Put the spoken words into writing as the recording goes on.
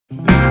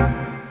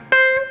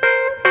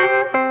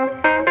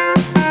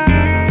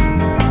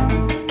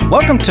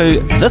Welcome to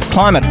This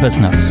Climate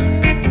Business,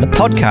 the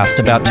podcast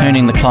about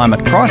turning the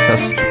climate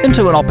crisis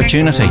into an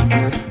opportunity.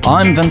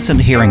 I'm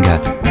Vincent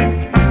Heringer.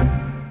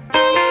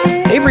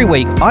 Every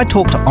week, I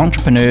talk to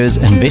entrepreneurs,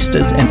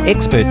 investors, and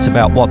experts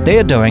about what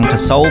they're doing to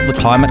solve the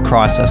climate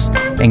crisis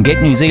and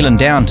get New Zealand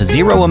down to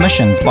zero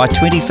emissions by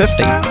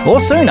 2050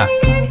 or sooner.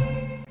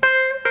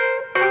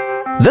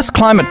 This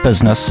Climate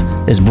Business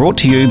is brought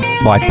to you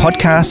by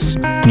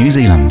Podcasts New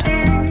Zealand.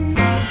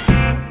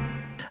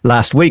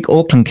 Last week,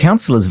 Auckland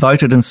councillors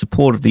voted in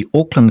support of the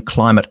Auckland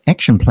Climate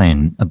Action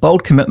Plan, a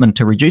bold commitment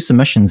to reduce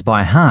emissions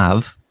by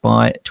half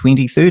by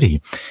 2030.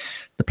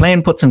 The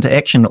plan puts into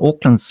action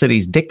Auckland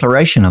City's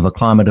declaration of a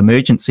climate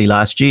emergency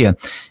last year,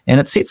 and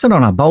it sets it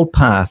on a bold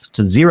path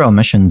to zero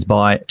emissions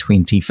by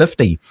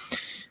 2050.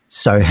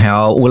 So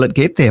how will it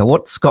get there?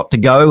 What's got to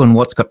go and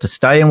what's got to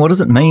stay, and what does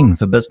it mean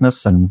for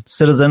business and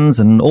citizens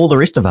and all the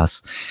rest of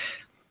us?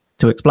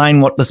 To explain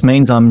what this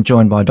means, I'm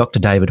joined by Dr.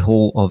 David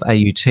Hall of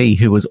AUT,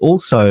 who is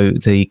also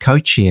the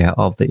co-chair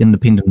of the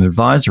Independent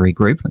Advisory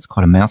Group, that's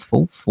quite a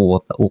mouthful,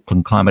 for the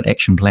Auckland Climate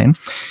Action Plan,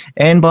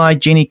 and by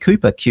Jenny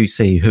Cooper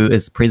QC, who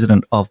is the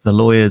president of the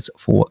Lawyers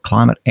for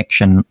Climate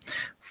Action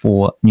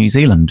for New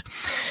Zealand.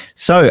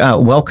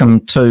 So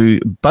welcome to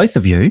both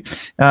of you.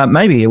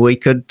 Maybe we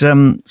could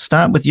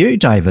start with you,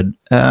 David.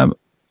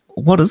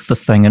 What is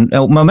this thing? And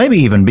maybe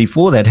even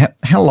before that,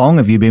 how long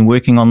have you been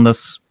working on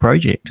this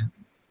project?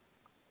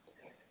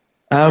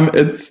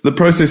 The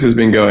process has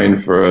been going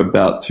for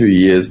about 2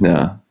 years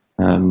now,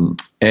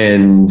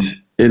 and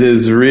it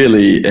is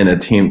really an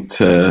attempt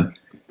to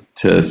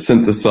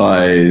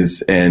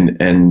synthesize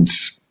and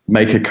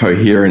make a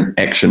coherent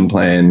action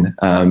plan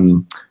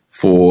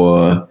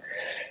for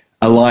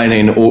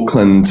aligning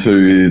Auckland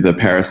to the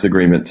Paris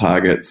Agreement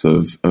targets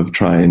of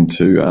trying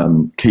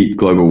to keep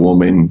global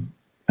warming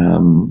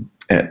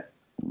at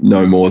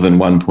no more than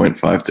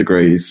 1.5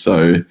 degrees.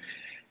 So.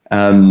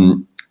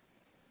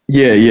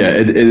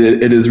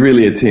 It is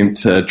really an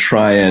attempt to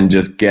try and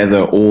just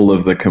gather all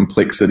of the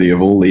complexity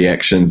of all the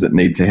actions that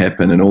need to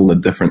happen in all the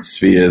different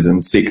spheres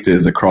and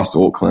sectors across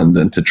Auckland,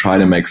 and to try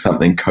to make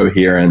something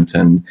coherent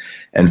and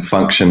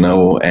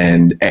functional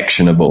and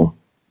actionable.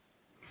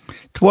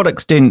 To what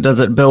extent does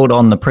it build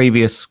on the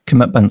previous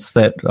commitments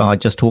that I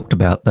just talked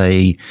about,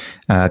 the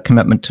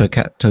commitment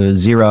to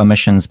zero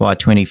emissions by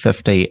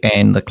 2050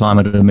 and the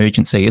climate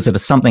emergency? Is it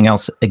something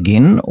else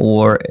again,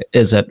 or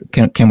is it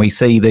can we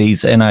see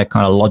these in a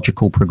kind of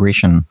logical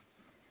progression?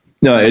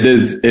 No, it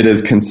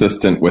is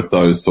consistent with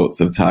those sorts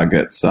of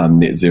targets,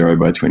 net zero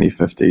by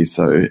 2050.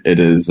 So it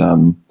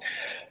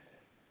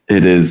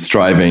is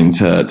striving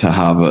to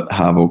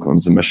halve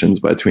Auckland's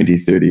emissions by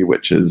 2030,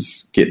 which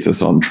gets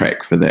us on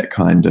track for that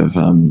kind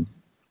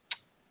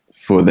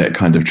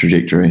of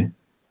trajectory.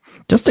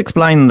 Just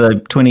explain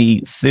the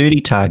 2030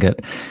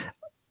 target.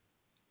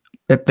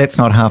 That's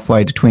not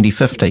halfway to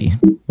 2050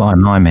 by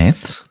my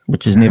maths,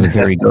 which is never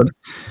very good.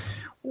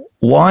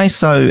 Why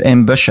so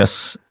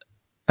ambitious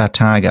a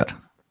target?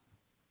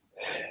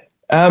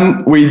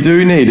 We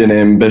do need an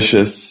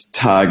ambitious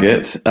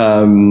target.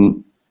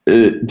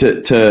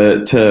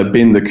 To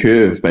bend the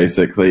curve,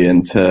 basically,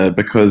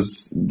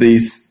 because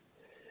these,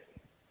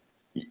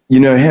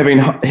 having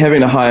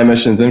a high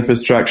emissions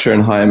infrastructure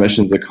and high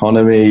emissions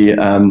economy,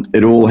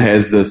 it all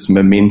has this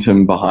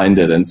momentum behind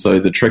it, and so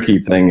the tricky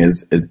thing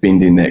is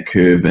bending that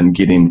curve and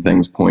getting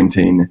things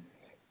pointing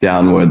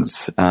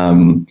downwards.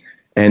 And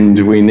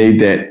we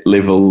need that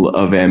level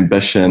of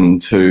ambition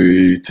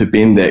to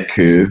bend that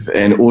curve,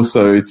 and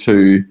also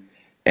to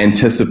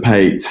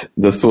anticipate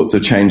the sorts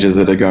of changes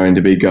that are going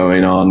to be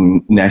going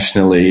on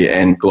nationally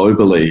and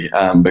globally,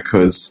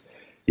 because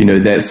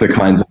that's the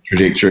kinds of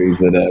trajectories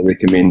that are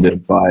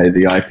recommended by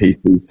the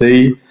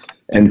IPCC,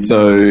 and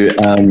so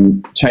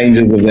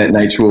changes of that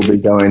nature will be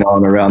going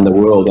on around the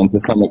world, and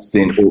to some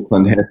extent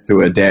Auckland has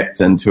to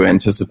adapt and to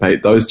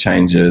anticipate those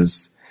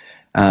changes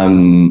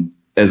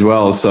as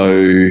well.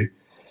 So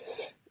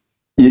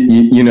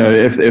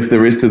if the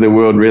rest of the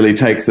world really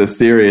takes this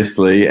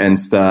seriously and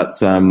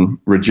starts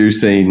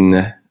reducing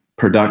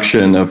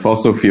production of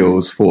fossil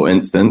fuels, for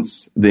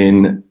instance,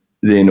 then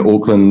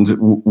Auckland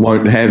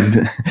won't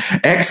have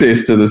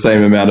access to the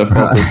same amount of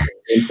fossil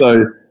fuels.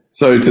 And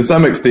so to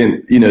some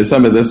extent,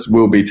 some of this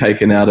will be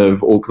taken out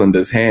of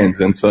Aucklanders' hands.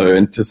 And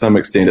to some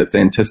extent, it's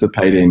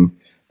anticipating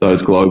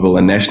those global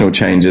and national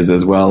changes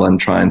as well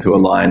and trying to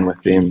align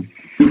with them.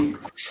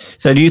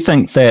 So do you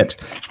think that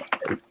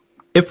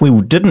if we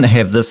didn't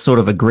have this sort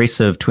of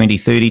aggressive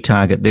 2030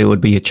 target, there would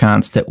be a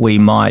chance that we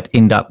might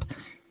end up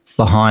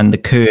behind the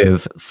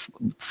curve?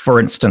 For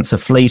instance, a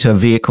fleet of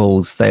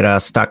vehicles that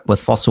are stuck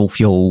with fossil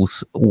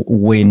fuels,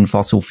 when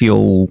fossil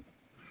fuel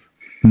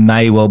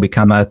may well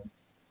become a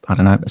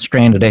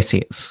stranded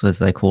assets, as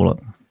they call it.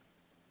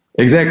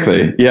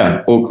 Exactly.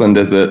 Yeah. Auckland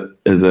is at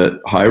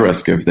high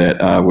risk of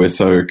that. We're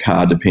so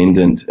car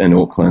dependent in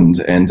Auckland.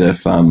 And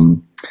if,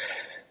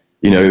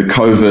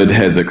 COVID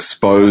has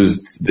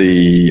exposed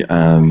the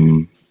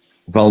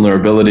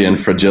vulnerability and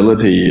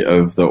fragility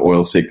of the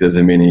oil sectors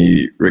in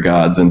many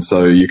regards. And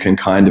so you can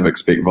kind of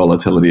expect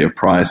volatility of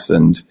price.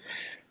 And,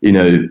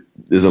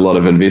 there's a lot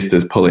of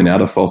investors pulling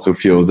out of fossil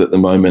fuels at the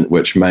moment,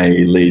 which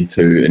may lead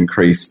to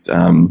increased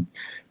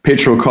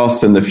petrol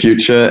costs in the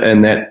future,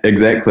 and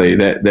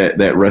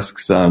that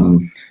risks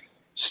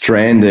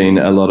stranding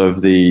a lot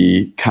of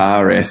the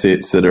car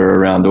assets that are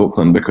around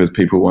Auckland because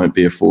people won't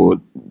be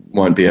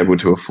able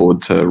to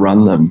afford to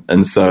run them.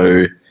 And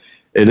so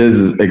it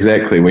is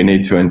we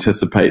need to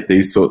anticipate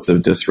these sorts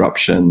of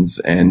disruptions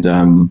and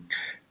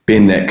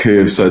bend that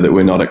curve so that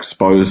we're not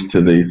exposed to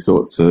these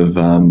sorts of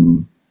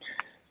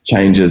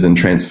changes and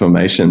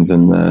transformations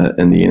in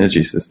the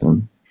energy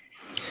system.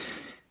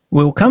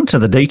 We'll come to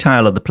the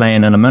detail of the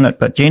plan in a minute,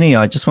 but Jenny,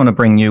 I just want to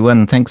bring you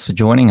in. Thanks for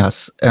joining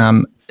us.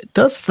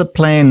 Does the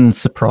plan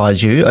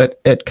surprise you?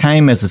 It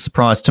came as a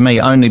surprise to me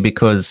only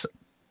because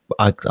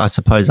I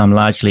suppose I'm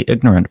largely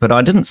ignorant, but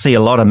I didn't see a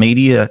lot of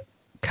media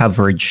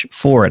coverage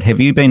for it. Have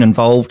you been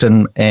involved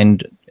and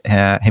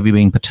have you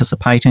been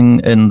participating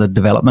in the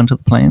development of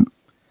the plan?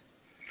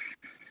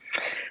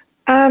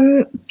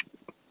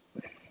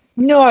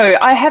 No,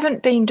 I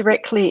haven't been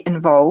directly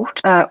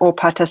involved or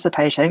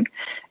participating.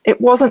 It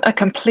wasn't a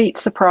complete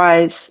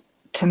surprise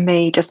to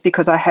me just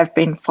because I have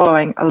been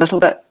following a little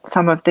bit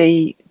some of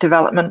the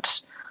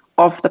development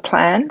of the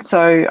plan.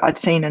 So I'd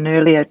seen an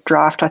earlier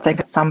draft, I think,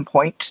 at some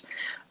point.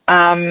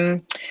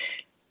 And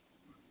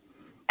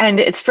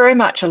it's very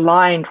much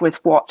aligned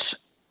with what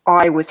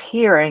I was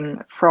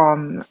hearing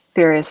from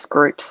various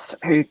groups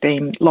who've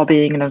been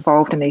lobbying and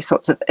involved in these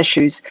sorts of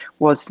issues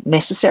was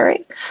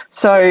necessary.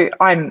 So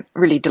I'm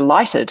really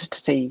delighted to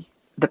see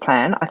the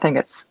plan. I think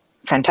it's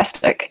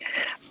fantastic.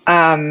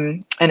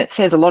 And it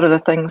says a lot of the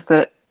things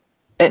that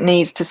it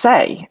needs to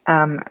say.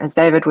 As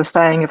David was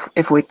saying,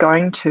 if we're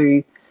going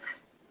to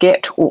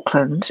get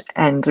Auckland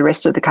and the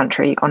rest of the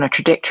country on a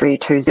trajectory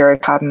to zero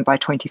carbon by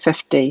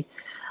 2050,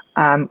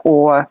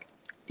 or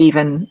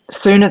even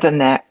sooner than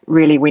that,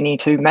 really we need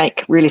to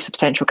make really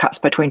substantial cuts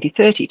by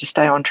 2030 to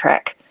stay on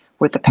track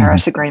with the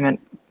Paris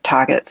Agreement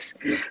targets.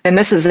 And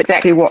this is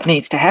exactly what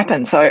needs to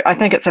happen. So I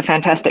think it's a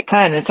fantastic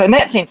plan. And so in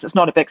that sense, it's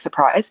not a big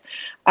surprise.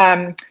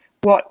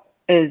 What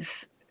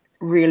is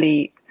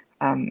really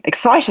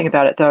exciting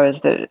about it, though,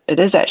 is that it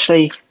is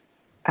actually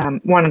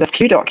one of the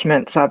few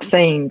documents I've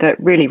seen that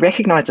really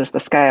recognises the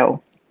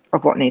scale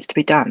of what needs to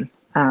be done.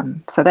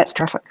 So that's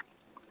terrific.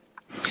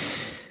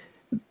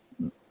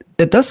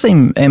 It does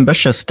seem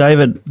ambitious,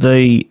 David.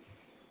 The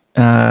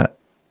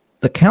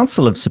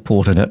council have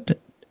supported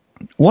it.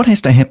 What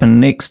has to happen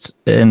next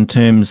in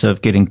terms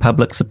of getting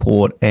public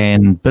support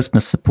and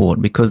business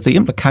support? Because the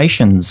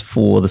implications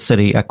for the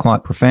city are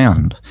quite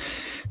profound.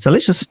 So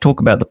let's just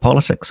talk about the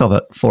politics of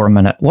it for a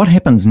minute. What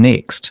happens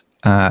next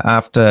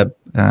after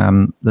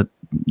the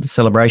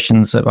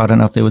celebrations? I don't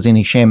know if there was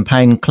any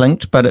champagne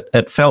clinked, but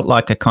it felt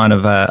like a kind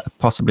of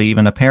possibly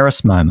even a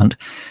Paris moment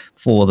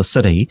for the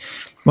city.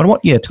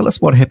 But tell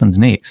us what happens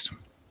next.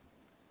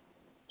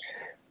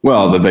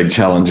 Well, the big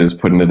challenge is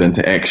putting it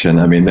into action.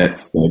 I mean,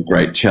 that's the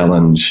great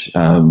challenge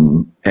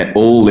at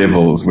all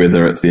levels,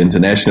 whether it's the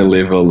international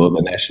level or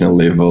the national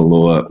level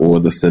or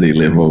the city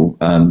level.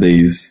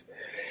 These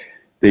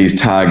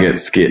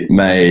targets get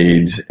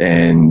made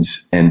and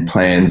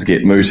plans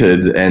get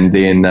mooted, and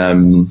then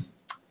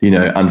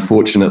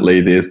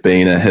unfortunately, there's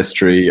been a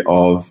history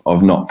of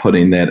not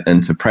putting that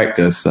into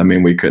practice. I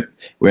mean, we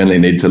only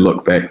need to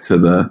look back to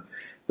the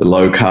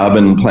low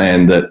carbon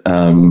plan that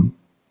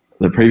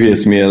the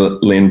previous Mayor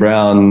Len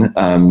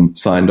Brown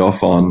signed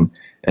off on,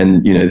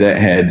 and that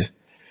had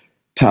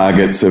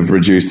targets of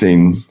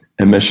reducing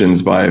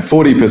emissions by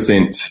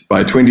 40%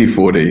 by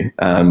 2040,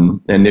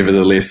 and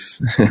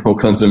nevertheless,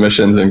 Auckland's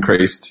emissions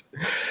increased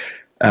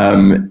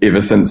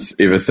ever since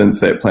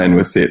that plan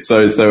was set.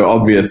 So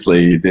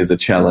obviously, there's a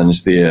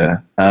challenge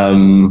there.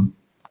 As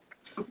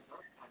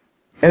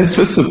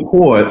for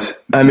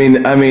support, I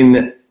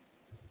mean.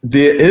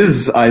 There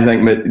is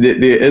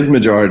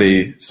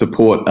majority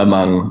support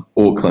among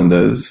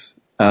Aucklanders.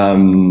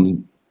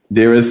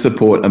 There is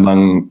support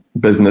among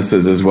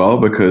businesses as well,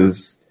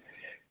 because,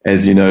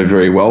 as you know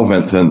very well,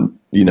 Vincent,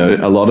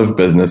 a lot of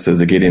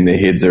businesses are getting their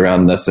heads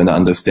around this and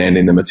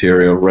understanding the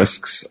material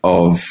risks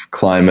of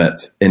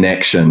climate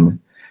inaction,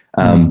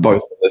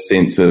 both in the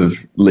sense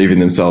of leaving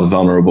themselves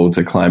vulnerable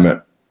to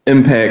climate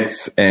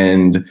impacts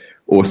and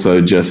also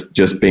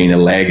just being a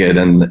laggard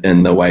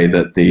in the way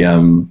that the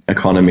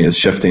economy is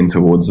shifting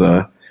towards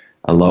a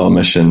low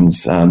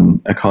emissions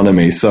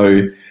economy.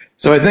 So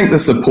I think the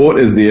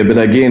support is there, but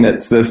again,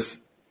 it's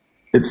this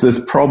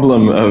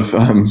problem of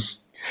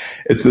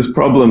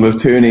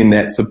turning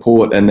that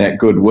support and that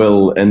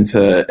goodwill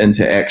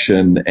into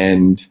action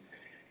and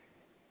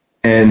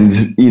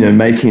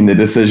making the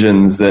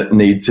decisions that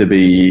need to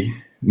be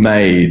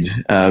made.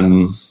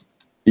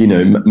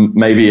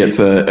 Maybe it's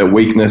a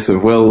weakness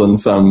of will in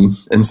some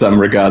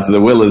regards.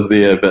 The will is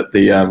there, but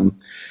the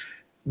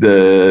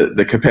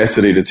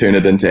capacity to turn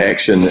it into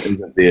action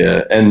isn't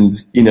there. And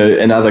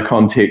in other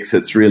contexts,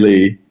 it's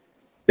really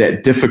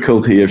that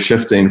difficulty of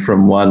shifting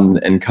from one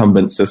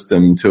incumbent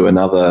system to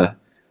another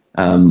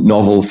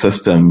novel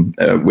system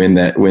when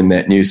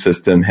that new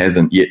system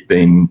hasn't yet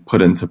been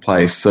put into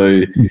place.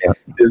 So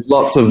there's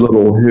lots of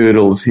little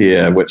hurdles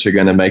here which are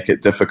going to make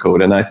it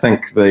difficult. And I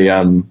think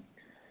the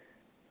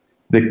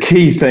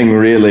key thing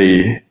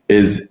really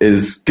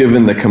is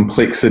given the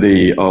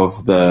complexity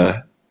of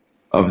the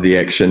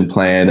action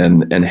plan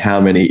and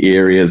how many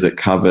areas it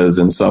covers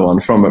and so on.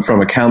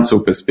 From a council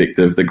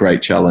perspective, the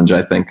great challenge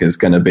I think is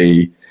going to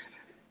be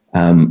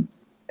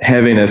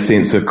having a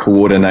sense of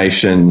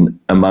coordination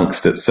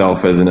amongst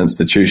itself as an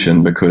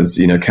institution, because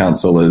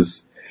council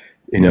is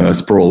a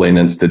sprawling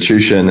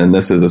institution, and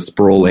this is a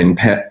sprawling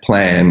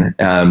plan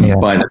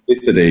by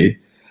necessity,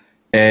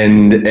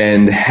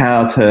 and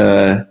how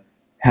to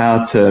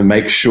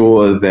make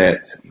sure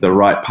that the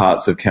right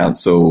parts of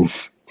council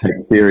take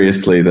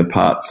seriously the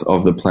parts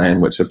of the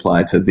plan which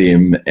apply to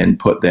them and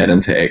put that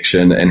into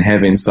action, and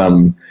having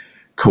some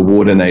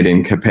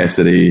coordinating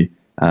capacity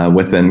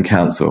within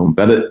council.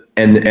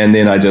 And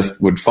then I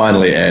just would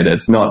finally add,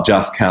 it's not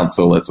just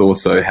council, it's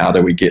also how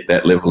do we get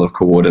that level of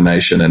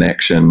coordination and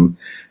action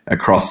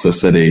across the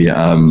city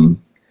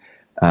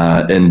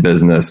in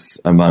business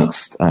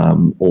amongst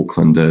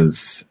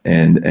Aucklanders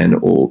and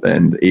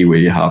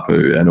iwi,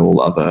 hapu and all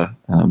other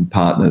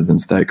partners and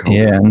stakeholders.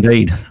 Yeah,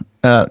 indeed.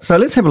 So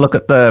let's have a look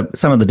at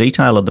some of the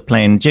detail of the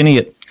plan. Jenny,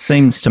 it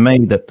seems to me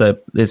that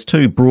there's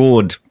two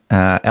broad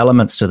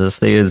elements to this.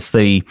 There's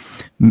the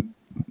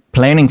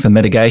planning for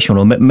mitigation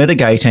or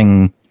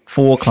mitigating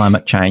for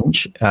climate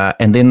change,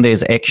 and then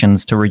there's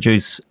actions to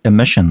reduce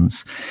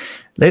emissions.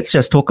 Let's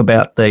just talk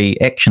about the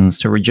actions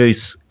to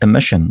reduce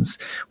emissions.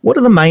 What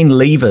are the main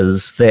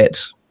levers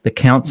that the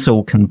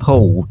council can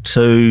pull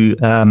to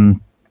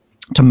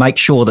make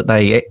sure that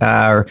they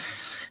are?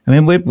 I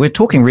mean, we're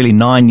talking really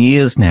 9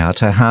 years now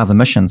to halve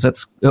emissions.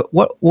 Is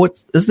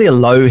there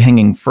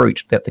low-hanging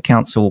fruit that the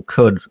council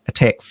could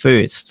attack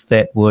first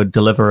that would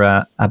deliver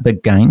a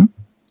big gain?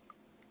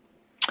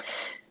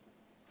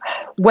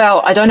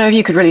 Well, I don't know if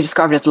you could really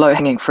describe it as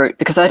low-hanging fruit,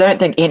 because I don't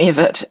think any of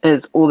it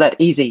is all that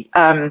easy.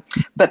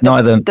 But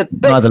neither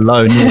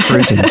low nor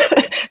fruity.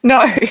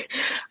 No.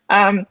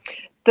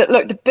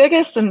 The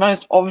biggest and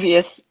most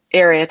obvious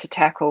area to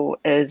tackle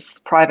is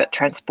private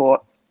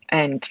transport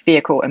and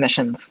vehicle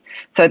emissions.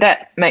 So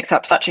that makes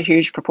up such a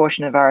huge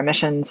proportion of our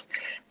emissions,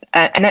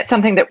 and that's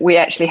something that we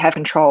actually have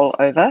control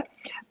over.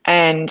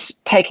 And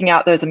taking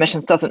out those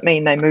emissions doesn't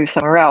mean they move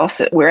somewhere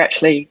else. We're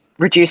actually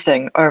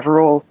reducing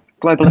overall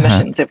global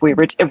emissions if we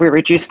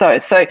reduce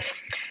those. So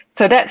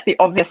that's the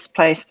obvious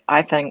place,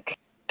 I think,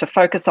 to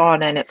focus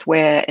on, and it's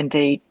where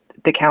indeed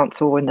the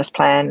council in this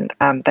plan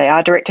they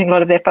are directing a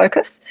lot of their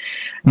focus.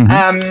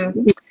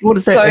 What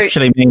does that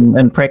actually mean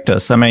in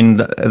practice? I mean,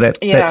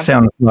 that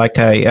sounds like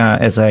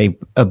as a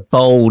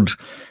bold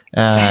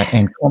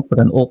and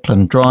confident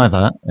Auckland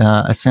driver,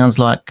 it sounds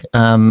like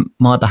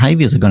my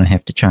behaviours are going to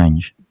have to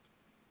change.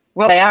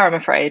 Well, they are, I'm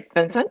afraid,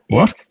 Vincent.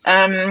 What?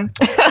 Yes.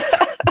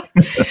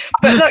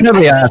 But look,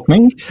 nobody asked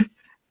me.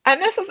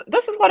 And this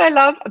is what I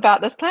love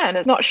about this plan.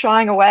 It's not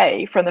shying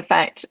away from the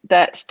fact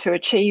that to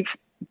achieve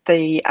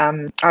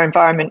our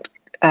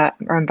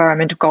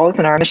environmental goals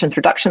and our emissions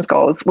reductions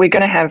goals, we're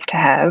going to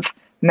have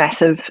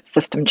massive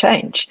system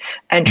change.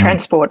 And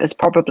transport is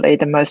probably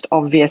the most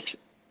obvious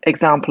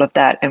example of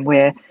that, and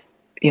where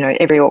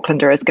every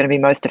Aucklander is going to be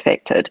most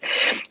affected.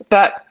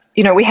 But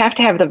we have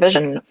to have the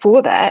vision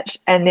for that,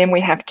 and then we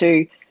have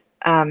to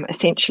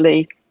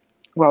essentially,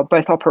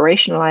 both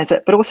operationalize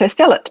it, but also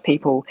sell it to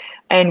people.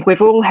 And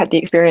we've all had the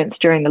experience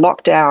during the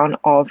lockdown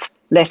of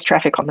less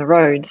traffic on the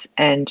roads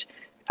and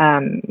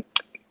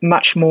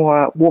much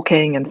more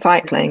walking and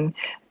cycling.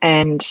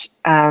 And,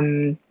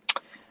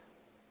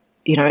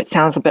 it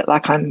sounds a bit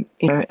like I'm,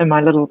 in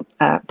my little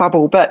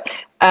bubble, but,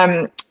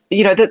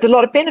 there's a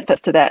lot of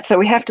benefits to that. So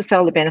we have to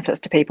sell the benefits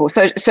to people.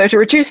 So to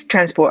reduce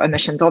transport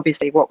emissions,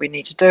 obviously what we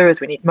need to do is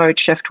we need mode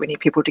shift. We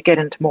need people to get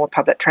into more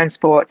public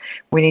transport.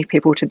 We need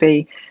people to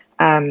be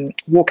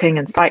walking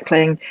and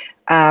cycling,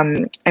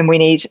 and we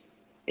need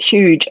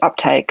huge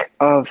uptake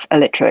of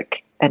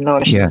electric and low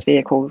emissions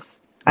vehicles.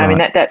 I mean,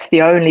 that's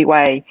the only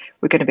way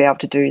we're going to be able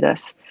to do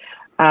this.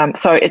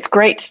 So it's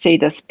great to see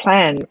this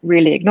plan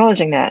really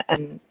acknowledging that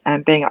and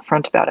being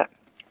upfront about it.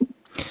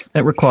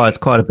 That requires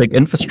quite a big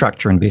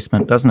infrastructure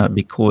investment, doesn't it?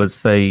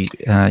 Because the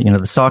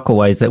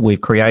cycleways that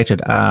we've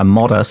created are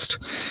modest.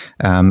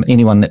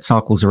 Anyone that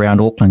cycles around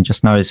Auckland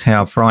just knows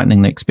how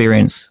frightening the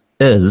experience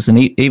is, and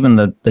even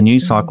the new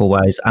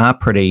cycleways are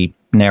pretty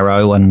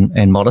narrow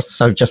and modest.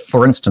 So just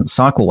for instance,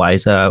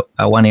 cycleways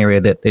are one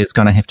area that there's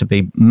going to have to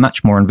be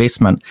much more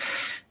investment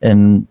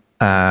in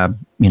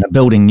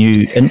building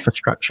new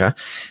infrastructure.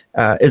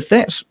 Is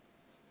that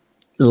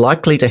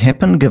likely to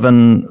happen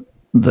given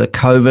the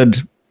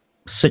COVID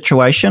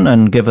situation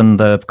and given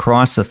the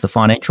crisis, the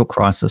financial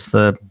crisis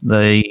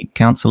the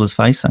council is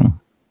facing?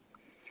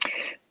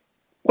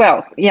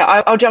 Well,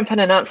 I'll jump in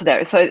and answer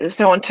that.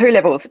 So on two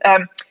levels.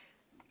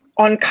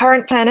 On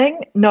current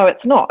planning, no,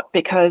 it's not,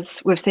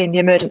 because we've seen the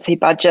emergency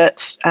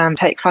budget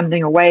take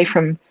funding away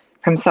from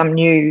some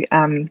new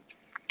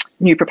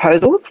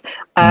proposals.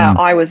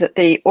 I was at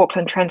the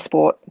Auckland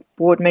Transport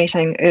board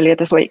meeting earlier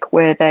this week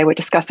where they were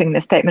discussing their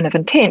statement of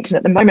intent. And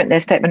at the moment, their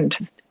statement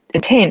of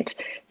intent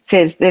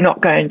says they're not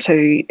going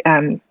to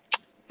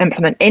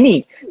implement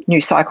any new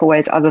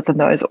cycleways other than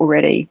those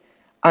already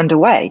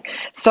underway.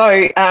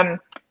 So at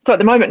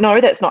the moment, no,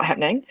 that's not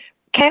happening.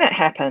 Can it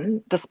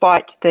happen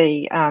despite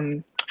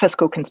the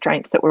fiscal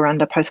constraints that we're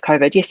under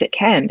post-COVID? Yes, it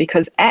can,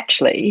 because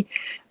actually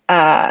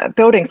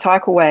building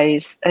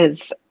cycleways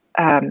is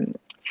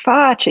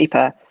far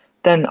cheaper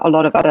than a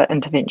lot of other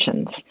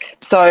interventions.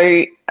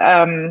 So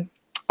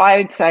I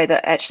would say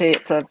that actually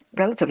it's a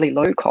relatively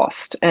low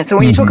cost. And so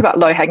when you talk about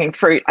low-hanging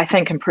fruit, I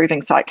think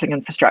improving cycling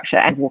infrastructure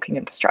and walking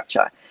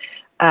infrastructure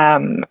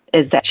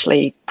is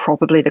actually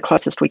probably the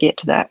closest we get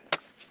to that.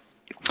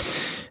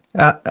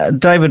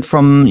 David,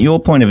 from your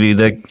point of view,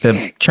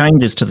 the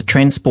changes to the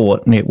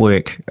transport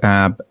network,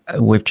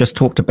 we've just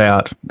talked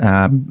about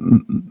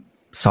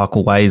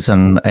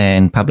cycleways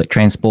and public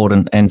transport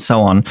and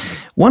so on.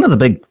 One of the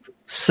big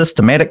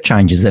systematic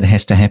changes that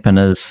has to happen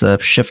is a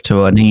shift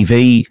to an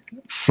EV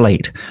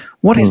fleet.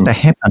 What has to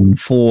happen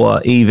for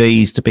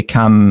EVs to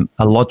become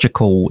a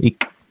logical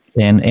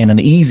and an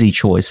easy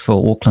choice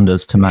for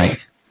Aucklanders to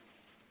make?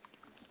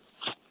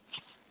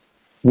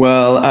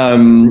 Well,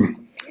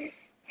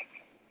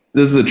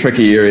 this is a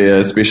tricky area,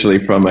 especially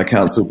from a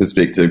council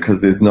perspective,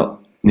 because there's not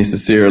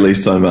necessarily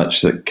so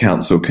much that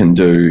council can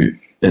do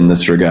in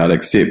this regard,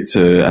 except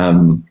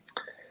to,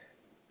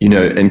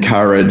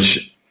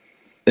 encourage,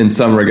 in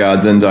some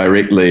regards,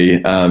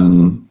 indirectly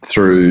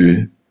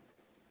through,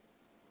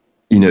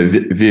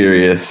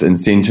 various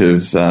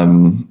incentives,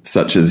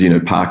 such as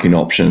parking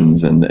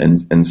options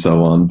and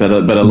so on. But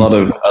a lot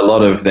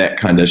of that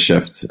kind of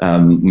shift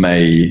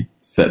may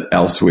sit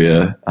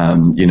elsewhere.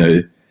 At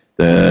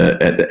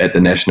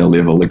the national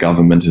level, the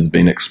government has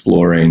been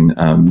exploring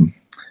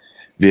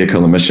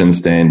vehicle emission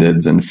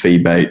standards and fee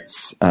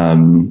baits,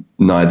 both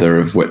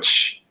of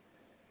which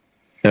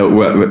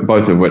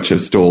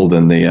have stalled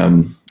in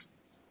the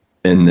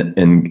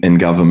in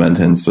government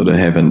and sort of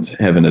haven't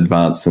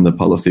advanced in the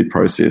policy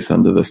process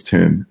under this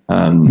term.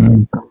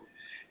 But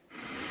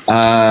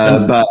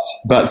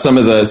some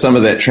of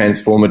that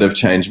transformative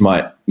change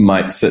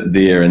might sit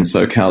there, and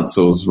so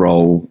council's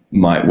role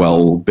might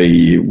well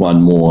be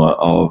one more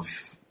of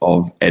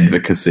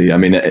advocacy. I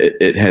mean,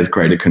 it has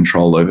greater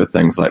control over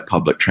things like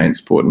public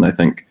transport, and I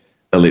think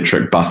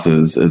electric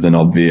buses is an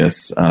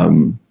obvious.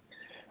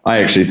 I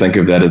actually think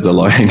of that as a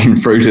low-hanging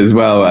fruit as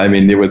well. I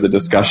mean, there was a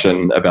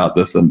discussion about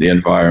this in the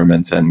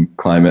Environment and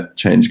Climate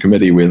Change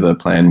Committee where the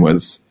plan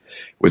was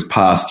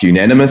passed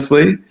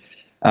unanimously.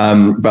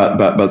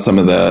 But some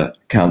of the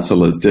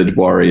councillors did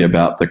worry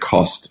about the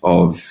cost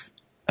of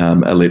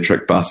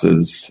electric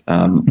buses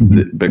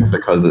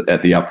because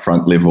at the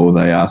upfront level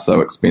they are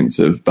so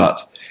expensive.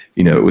 But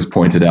it was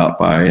pointed out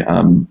by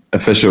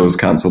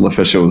council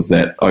officials,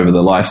 that over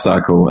the life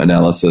cycle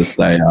analysis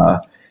they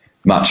are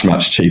much,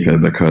 much cheaper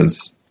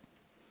because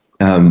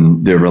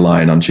they're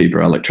relying on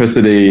cheaper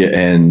electricity,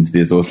 and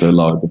there's also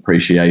lower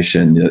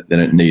depreciation. They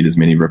don't need as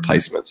many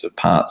replacements of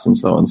parts and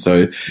so on.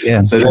 So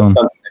that's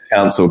something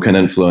council can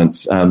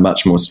influence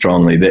much more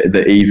strongly.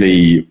 The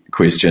EV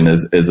question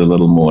is a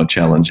little more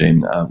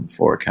challenging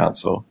for a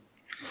council.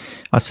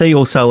 I see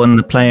also in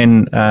the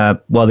plan,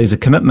 there's a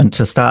commitment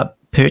to start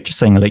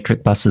purchasing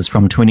electric buses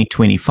from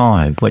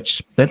 2025,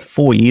 which that's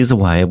 4 years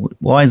away.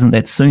 Why isn't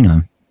that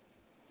sooner?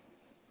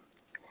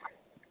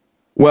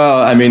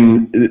 Well, I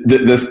mean,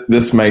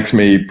 this makes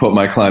me put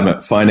my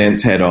climate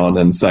finance hat on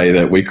and say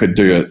that we could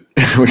do it.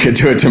 We could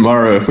do it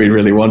tomorrow if we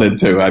really wanted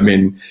to. I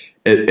mean,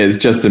 it's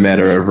just a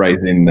matter of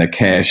raising the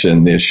cash,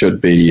 and there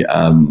should be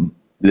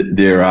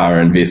there are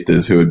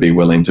investors who would be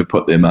willing to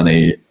put their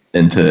money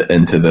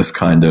into this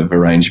kind of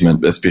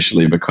arrangement,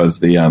 especially because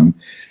the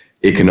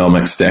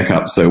economics stack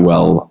up so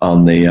well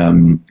on the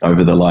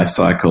over the life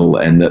cycle,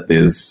 and that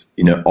there's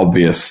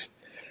obvious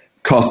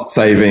cost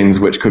savings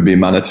which could be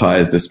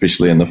monetized,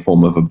 especially in the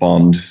form of a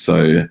bond.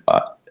 So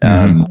I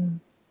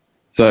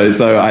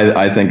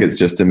think it's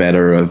just a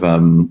matter of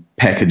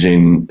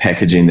packaging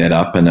that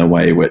up in a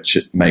way which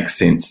makes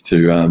sense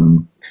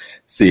to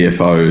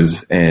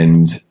CFOs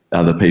and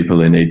other people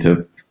who need to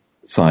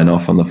sign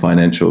off on the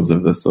financials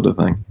of this sort of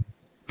thing.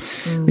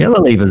 The other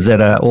levers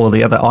or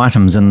the other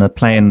items in the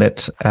plan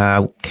that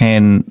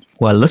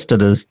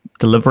listed as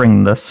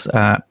delivering this,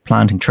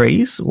 planting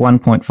trees,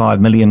 1.5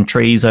 million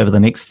trees over the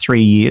next 3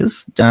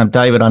 years.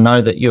 David, I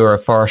know that you're a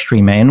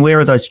forestry man. Where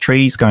are those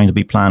trees going to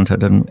be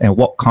planted, and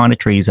what kind of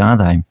trees are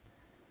they?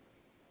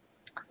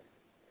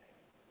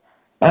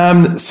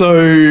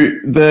 So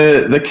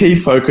the key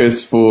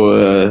focus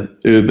for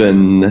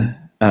urban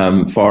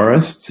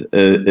forests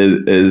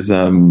is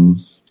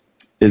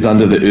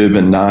under the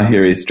Urban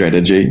Ngāhere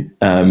strategy,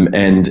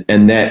 and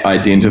that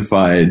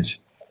identified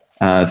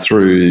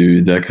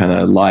through the kind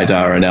of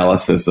LiDAR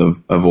analysis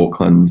of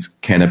Auckland's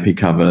canopy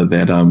cover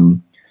that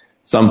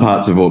some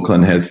parts of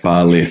Auckland has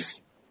far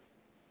less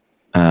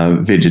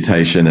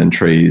vegetation and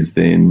trees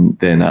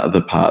than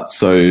other parts.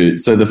 So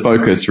the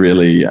focus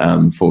really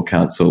for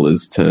council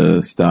is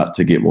to start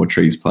to get more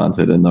trees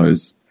planted in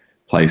those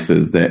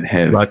places that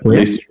have like where?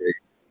 less trees.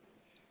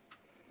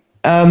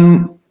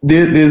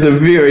 There's a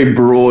very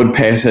broad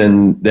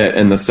pattern that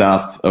in the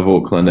south of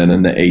Auckland and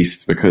in the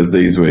east, because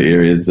these were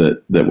areas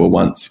that were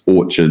once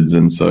orchards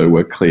and so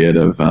were cleared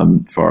of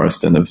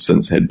forest and have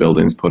since had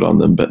buildings put on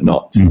them, but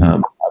not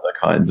other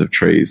kinds of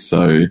trees.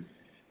 So,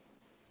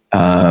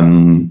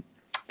 and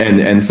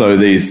so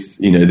these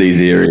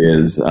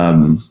areas,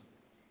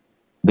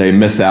 they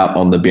miss out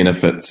on the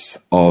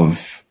benefits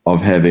of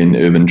having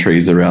urban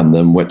trees around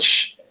them,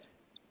 which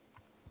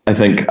I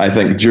think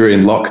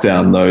during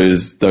lockdown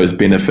those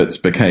benefits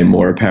became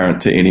more apparent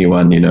to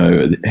anyone.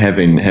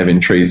 Having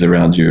trees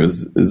around you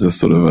is a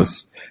sort of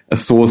a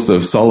source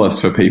of solace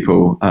for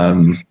people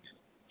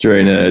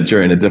during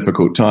a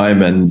difficult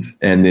time, and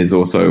there's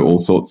also all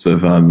sorts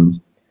of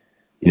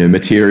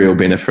material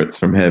benefits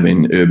from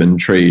having urban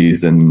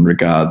trees in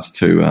regards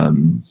to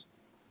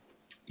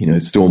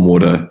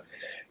stormwater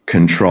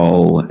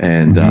control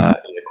and air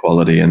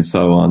quality and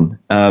so on.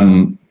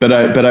 But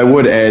I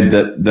would add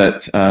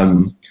that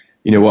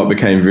what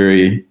became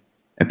very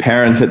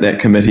apparent at that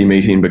committee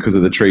meeting, because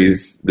of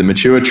the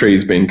mature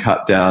trees being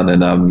cut down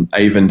in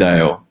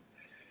Avondale,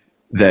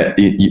 that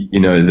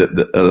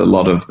that a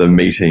lot of the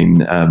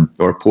meeting,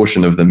 or a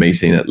portion of the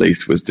meeting at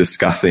least, was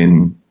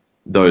discussing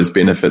those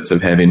benefits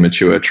of having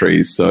mature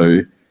trees.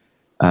 So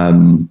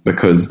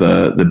because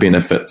the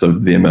benefits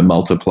of them are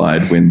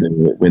multiplied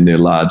when they're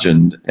large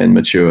and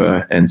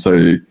mature, and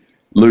so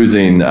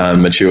losing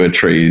mature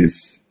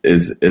trees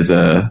is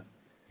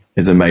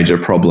a major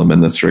problem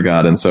in this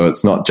regard. And so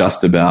it's not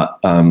just about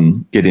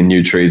getting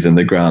new trees in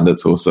the ground;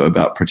 it's also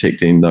about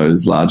protecting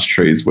those large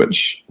trees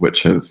which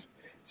have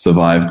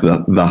survived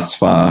thus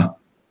far.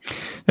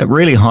 It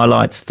really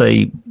highlights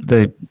the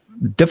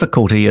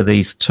difficulty of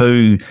these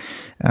two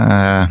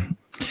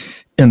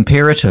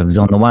imperatives.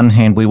 On the one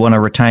hand, we want to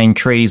retain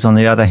trees. On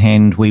the other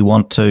hand, we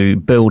want to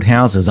build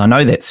houses. I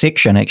know that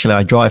section. Actually,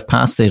 I drive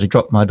past there to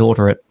drop my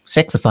daughter at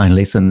saxophone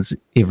lessons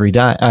every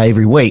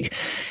week.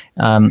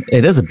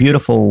 It is a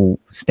beautiful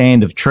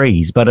stand of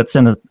trees, but it's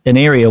in an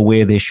area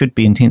where there should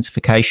be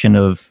intensification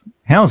of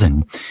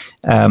housing.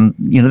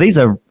 These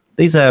are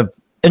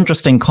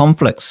interesting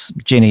conflicts,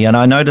 Jenny, and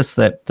I noticed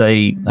that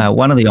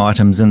one of the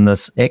items in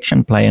this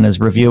action plan is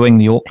reviewing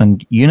the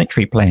Auckland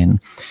Unitary Plan.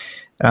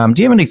 Do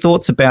you have any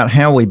thoughts about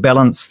how we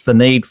balance the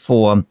need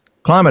for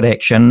climate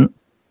action,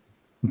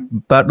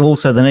 but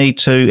also the need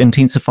to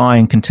intensify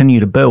and continue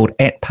to build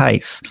at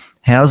pace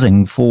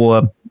housing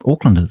for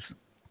Aucklanders?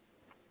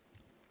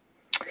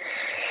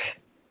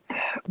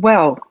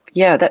 Well,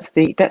 yeah, that's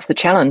the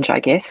challenge, I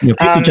guess. If you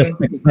could just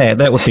fix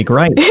that would be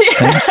great.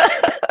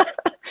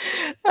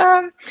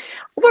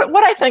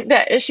 What I think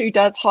that issue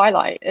does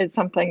highlight is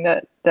something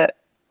that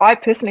I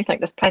personally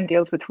think this plan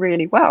deals with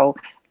really well,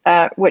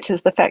 which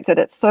is the fact that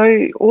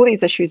all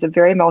these issues are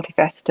very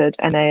multifaceted,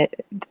 and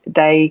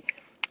they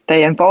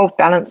involve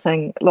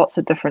balancing lots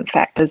of different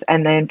factors,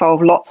 and they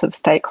involve lots of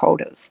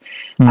stakeholders.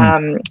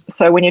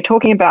 So when you're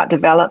talking about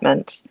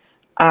development,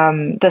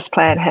 this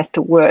plan has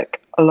to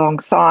work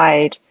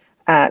alongside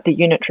the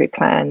Unitary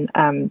Plan,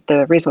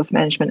 the Resource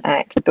Management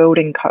Act, the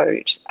Building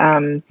Code.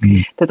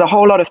 There's a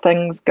whole lot of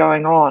things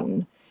going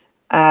on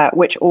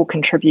which all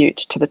contribute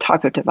to the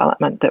type of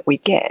development that we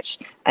get.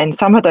 And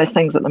some of those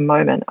things at the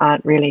moment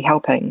aren't really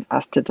helping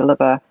us to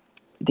deliver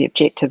the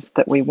objectives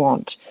that we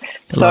want.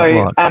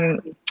 So,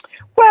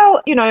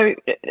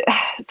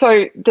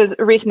 so there's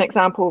a recent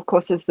example, of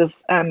course, is there's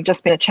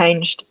just been a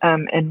change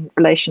in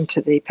relation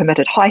to the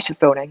permitted height of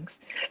buildings.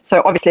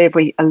 So obviously, if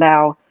we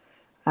allow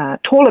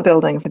taller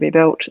buildings to be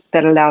built,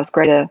 that allows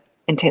greater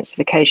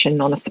intensification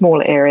on a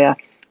smaller area,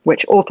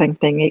 which, all things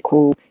being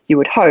equal, you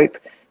would hope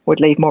would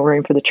leave more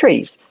room for the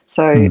trees.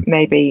 So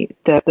maybe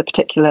the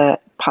particular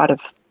part of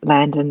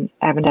land in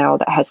Avondale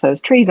that has those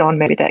trees on,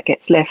 maybe that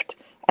gets left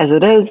as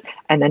it is,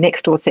 and the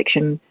next door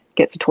section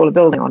gets a taller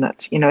building on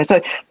it. So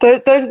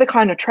those are the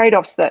kind of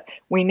trade-offs that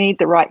we need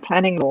the right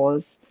planning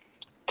laws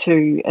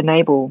to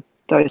enable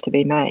those to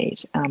be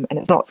made. And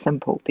it's not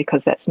simple,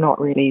 because that's not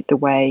really the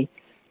way.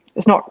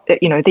 It's not,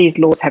 these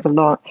laws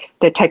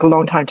they take a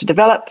long time to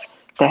develop.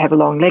 They have a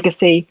long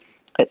legacy.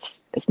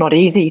 It's not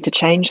easy to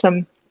change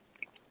them.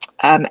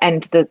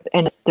 And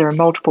there are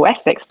multiple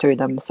aspects to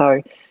them.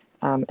 So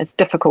it's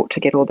difficult to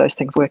get all those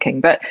things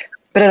working. But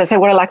as I say,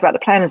 what I like about the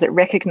plan is it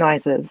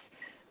recognizes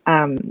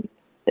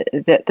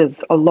that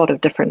there's a lot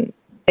of different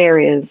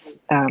areas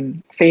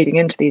feeding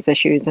into these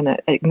issues, and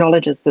it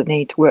acknowledges the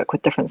need to work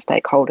with different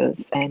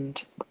stakeholders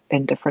and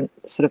in different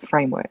sort of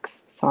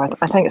frameworks. So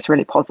I think it's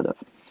really positive.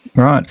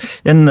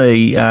 Right. In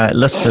the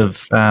list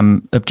of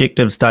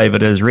objectives,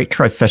 David, is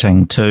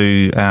retrofitting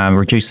to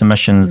reduce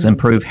emissions,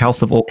 improve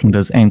health of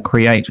Aucklanders, and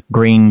create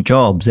green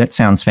jobs. That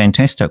sounds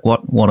fantastic.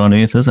 What on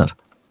earth is it?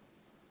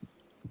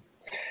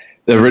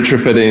 The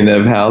retrofitting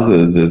of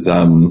houses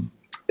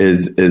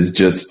is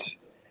just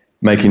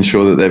making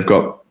sure that they've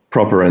got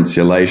proper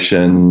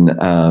insulation,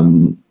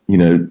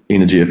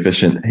 energy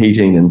efficient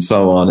heating, and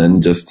so on,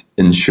 and just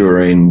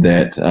ensuring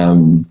that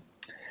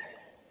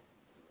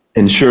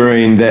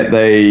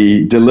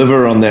they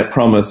deliver on that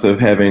promise of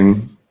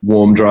having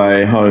warm,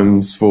 dry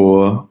homes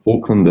for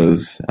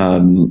Aucklanders,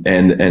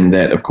 and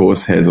that, of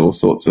course, has all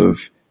sorts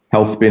of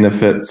health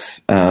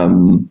benefits.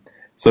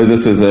 So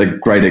this is a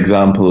great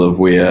example of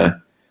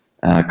where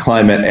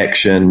climate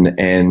action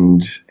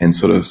and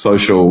sort of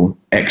social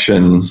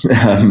action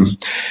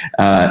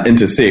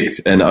intersect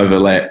and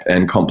overlap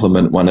and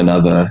complement one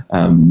another,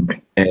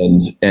 and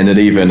it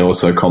even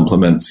also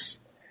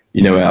complements,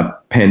 our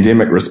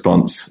pandemic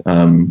response.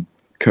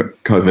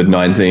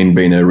 COVID-19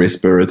 being a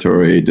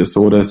respiratory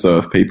disorder, so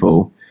if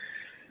people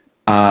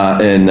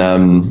are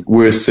in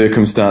worse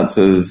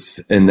circumstances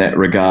in that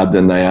regard,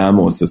 then they are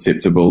more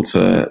susceptible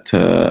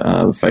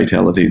to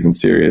fatalities and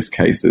serious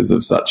cases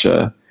of such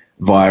a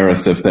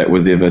virus, if that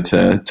was ever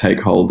to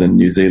take hold in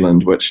New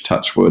Zealand, which,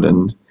 touch wood,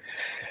 and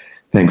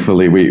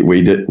thankfully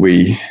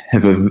we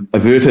have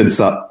averted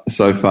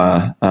so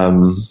far.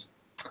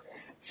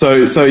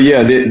 So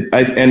yeah,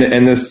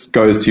 and this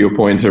goes to your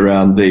point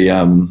around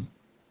the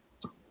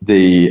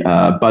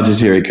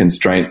budgetary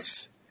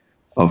constraints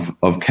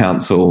of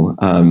council.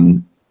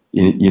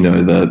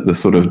 The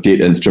sort of debt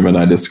instrument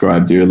I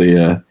described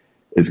earlier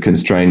is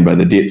constrained by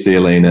the debt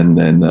ceiling, and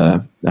then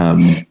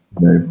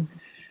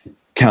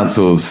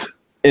council's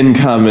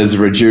income is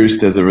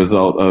reduced as a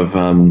result of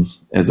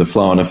as a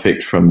flow-on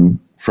effect from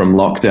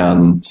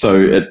lockdown. So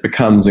it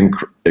becomes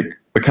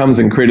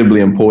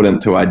incredibly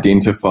important to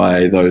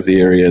identify those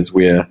areas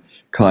where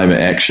climate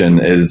action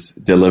is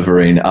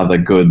delivering other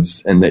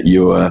goods, and that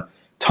you are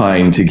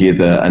tying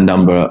together a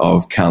number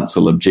of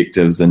council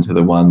objectives into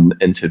the one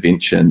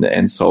intervention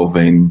and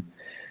solving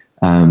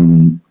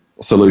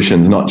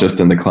solutions, not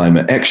just in the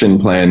climate action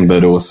plan,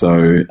 but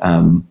also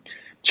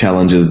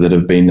challenges that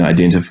have been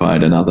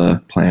identified in other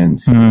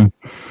plans. I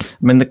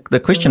mean, the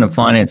question of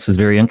finance is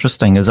very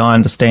interesting. As I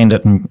understand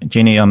it, and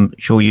Jenny, I'm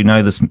sure you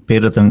know this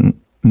better than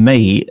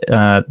me,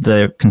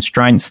 the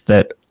constraints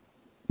that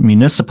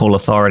municipal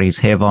authorities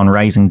have on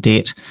raising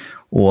debt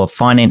or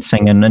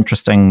financing and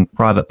interesting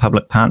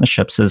private-public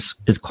partnerships is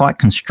quite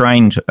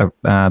constrained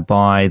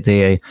by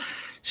their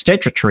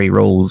statutory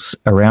rules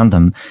around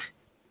them.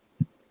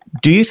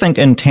 Do you think,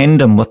 in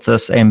tandem with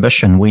this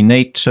ambition, we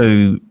need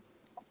to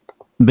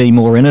be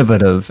more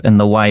innovative in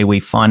the way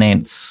we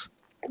finance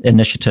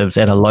initiatives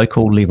at a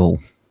local level?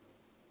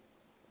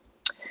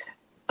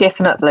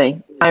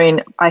 Definitely. I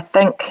mean, I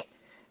think,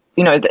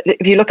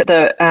 if you look at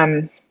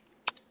the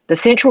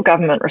central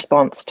government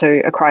response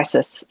to a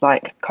crisis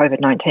like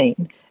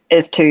COVID-19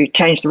 is to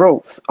change the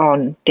rules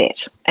on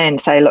debt and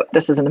say, look,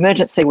 this is an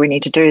emergency, we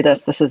need to do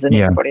this, this is in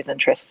everybody's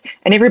interest.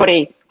 And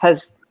everybody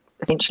has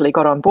essentially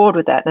got on board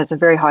with that. There's a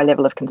very high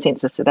level of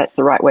consensus, so that's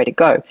the right way to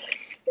go.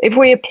 If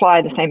we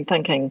apply the same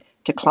thinking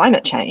to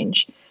climate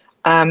change,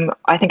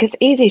 I think it's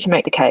easy to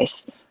make the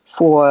case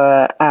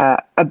for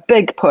a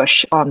big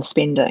push on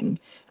spending,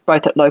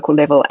 both at local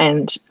level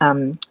and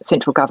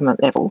central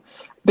government level,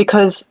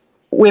 because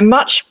we're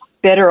much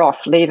better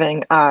off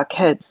leaving our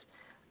kids,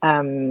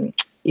 a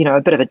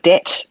bit of a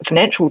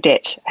financial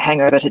debt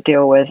hangover to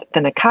deal with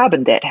than a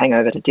carbon debt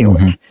hangover to deal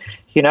with.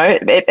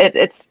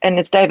 It's and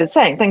as David's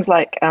saying, things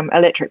like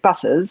electric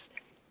buses,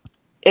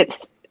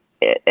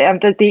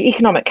 the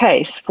economic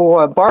case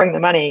for borrowing the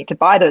money to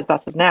buy those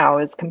buses now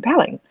is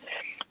compelling.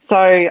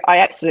 So I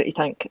absolutely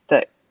think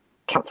that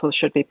councils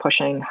should be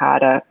pushing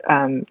harder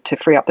to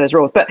free up those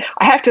rules. But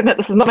I have to admit,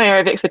 this is not my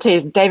area of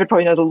expertise. David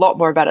probably knows a lot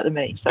more about it than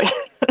me. So.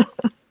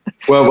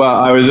 Well,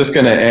 I was just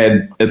going to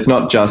add, it's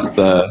not just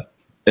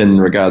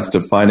in regards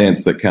to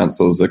finance that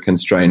councils are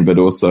constrained, but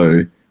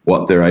also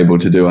what they're able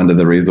to do under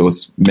the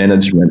Resource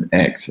Management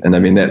Act. And I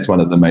mean, that's one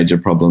of the major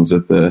problems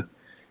with the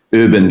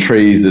urban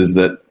trees is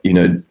that,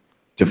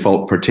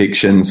 default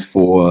protections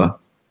for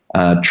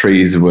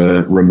trees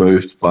were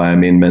removed by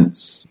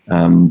amendments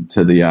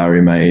to the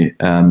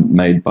RMA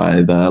made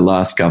by the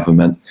last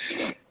government.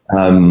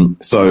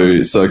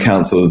 So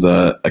councils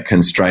are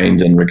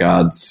constrained in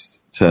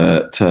regards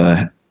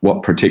to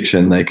what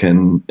protection they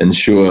can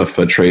ensure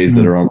for trees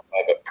that are on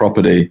private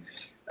property.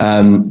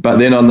 But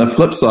then on the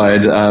flip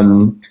side,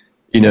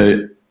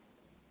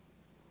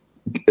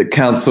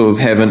 councils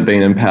haven't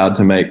been empowered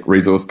to make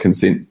resource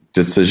consent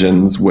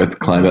decisions with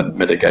climate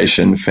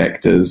mitigation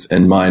factors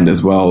in mind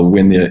as well.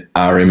 When the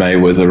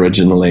RMA was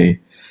originally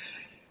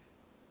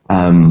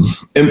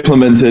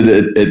implemented,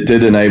 it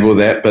did enable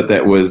that, but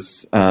that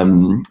was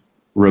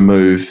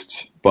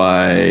removed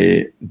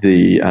by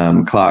the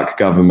Clark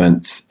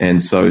government, and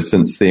so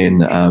since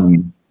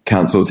then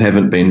councils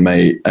haven't been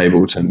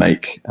able to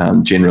make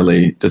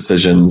generally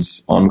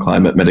decisions on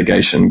climate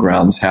mitigation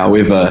grounds.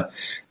 However,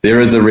 there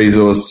is a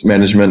resource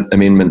management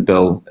amendment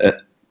bill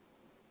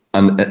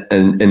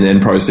in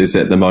process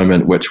at the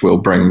moment, which will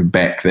bring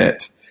back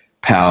that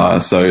power.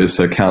 So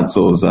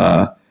councils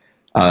are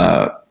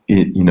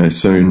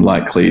soon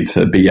likely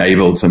to be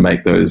able to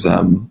make those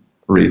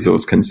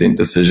resource consent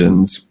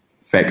decisions,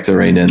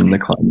 factoring in the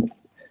climate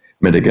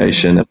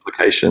mitigation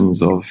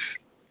implications of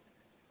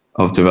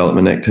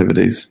development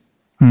activities.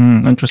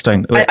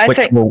 Interesting.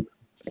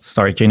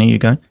 Sorry, Jenny, you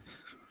go.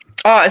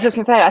 Oh, I was just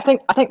going to say, I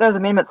think those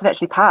amendments have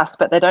actually passed,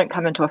 but they don't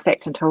come into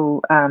effect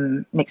until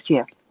next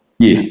year.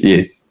 Yes.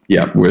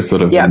 Yeah, we're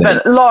sort of in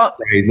that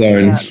grey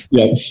zone.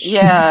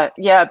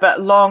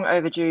 But long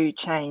overdue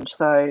change.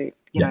 So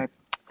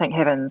thank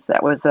heavens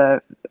that was an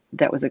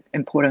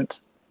important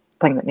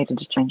thing that needed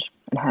to change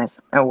and has.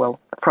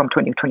 From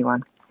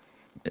 2021.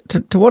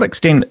 To what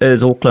extent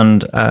is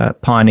Auckland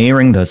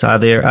pioneering this? Are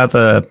there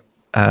other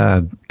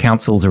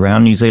councils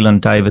around New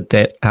Zealand, David,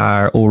 that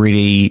are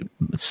already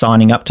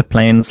signing up to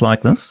plans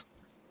like this?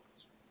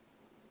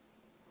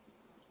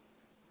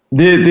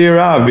 There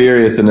are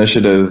various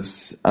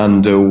initiatives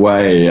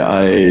underway.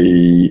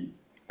 I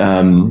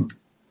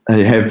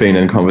have been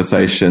in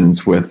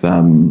conversations with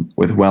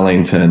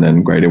Wellington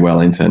and Greater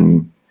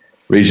Wellington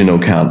Regional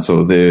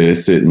Council. They're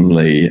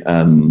certainly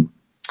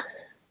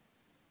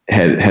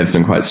have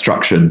some quite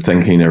structured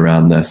thinking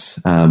around this.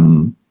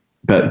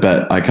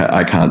 But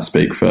I can't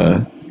speak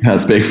for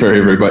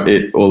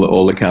everybody,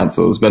 all the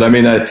councils. But I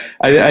mean,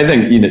 I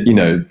think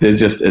there's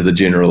just as a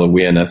general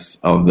awareness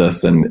of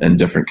this, and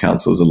different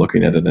councils are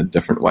looking at it in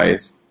different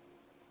ways.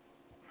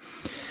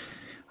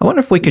 I wonder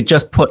if we could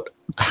just put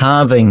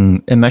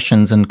halving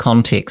emissions in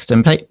context,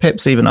 and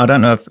perhaps even, I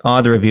don't know if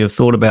either of you have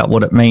thought about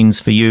what it means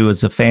for you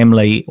as a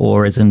family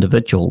or as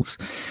individuals,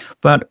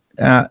 but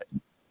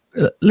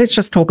let's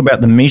just talk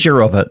about the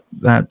measure of it.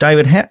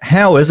 David,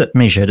 how is it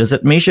measured? Is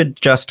it measured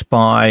just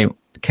by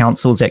the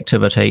council's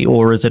activity,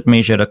 or is it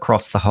measured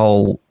across the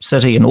whole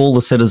city and all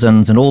the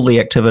citizens and all the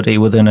activity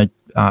within a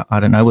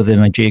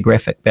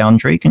geographic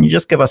boundary? Can you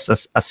just give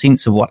us a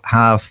sense of what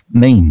halve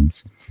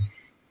means?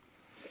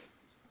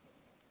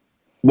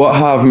 What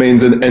halve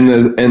means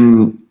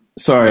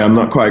sorry, I'm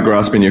not quite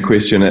grasping your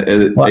question.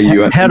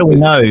 How do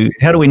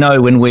we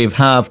know when we've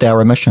halved our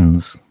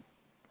emissions?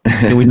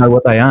 Do we know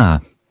what they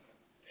are?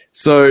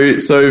 So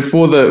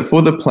for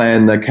the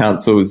plan, the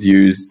council's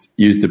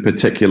used a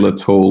particular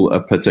tool,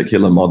 a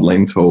particular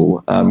modelling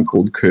tool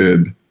called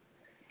Curb,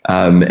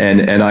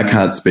 and I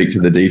can't speak to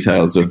the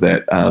details of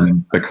that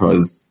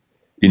because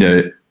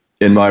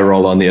in my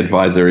role on the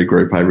advisory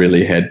group, I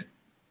really had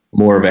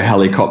more of a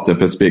helicopter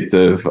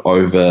perspective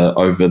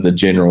over the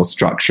general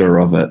structure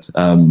of it.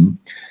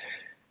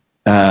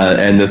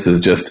 And this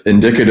is just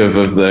indicative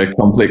of the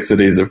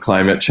complexities of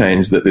climate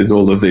change, that there's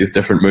all of these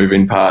different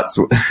moving parts,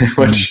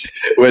 which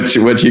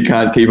you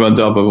can't keep on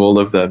top of all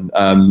of them.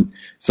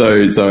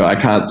 So I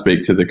can't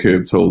speak to the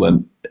Curb tool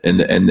and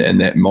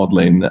that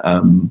modelling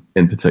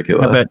in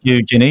particular. How about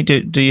you, Jenny?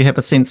 Do you have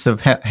a sense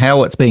of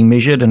how it's being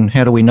measured, and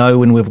how do we know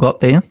when we've got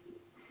there?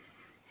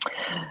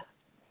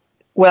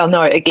 Well,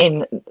 no,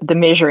 again, the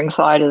measuring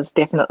side is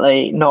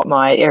definitely not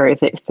my area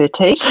of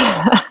expertise.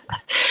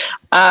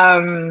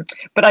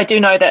 But I do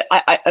know that,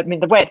 I mean,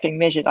 the way it's being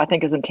measured, I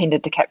think, is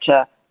intended to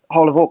capture the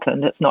whole of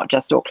Auckland. It's not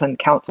just Auckland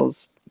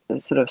Council's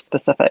sort of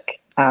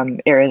specific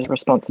areas of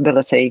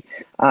responsibility.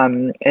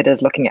 It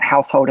is looking at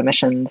household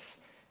emissions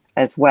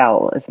as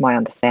well, is my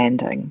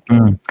understanding.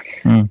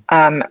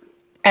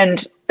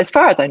 And as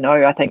far as I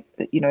know, I think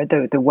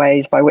that, the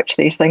ways by which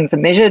these things are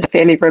measured are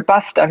fairly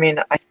robust. I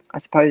mean, I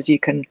suppose you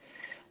can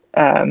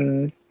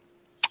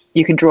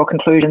draw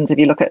conclusions if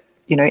you look at,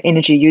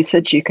 energy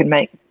usage. You can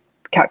make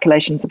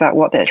calculations about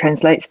what that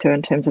translates to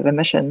in terms of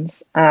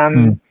emissions.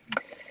 And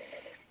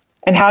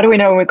how do we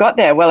know when we got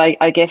there? Well,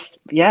 I guess,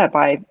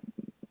 by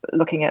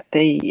looking at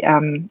the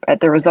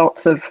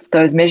results of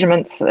those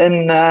measurements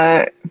in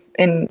a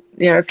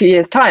few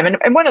years' time.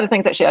 And one of the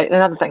things, actually,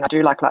 another thing I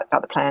do like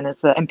about the plan is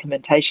the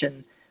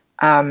implementation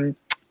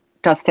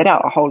does set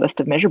out a whole list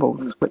of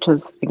measurables, which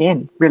is,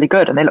 again, really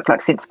good. And they look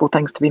like sensible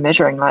things to be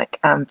measuring, like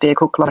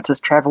vehicle kilometres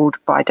travelled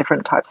by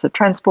different types of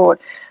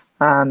transport,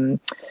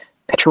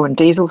 petrol and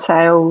diesel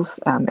sales,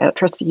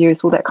 electricity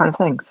use, all that kind of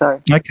thing. So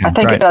I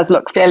think it does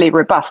look fairly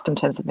robust in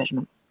terms of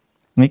measurement.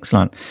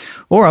 Excellent.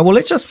 All right, well,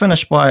 let's just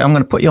finish I'm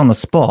going to put you on the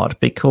spot,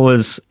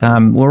 because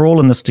we're all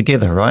in this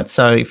together, right?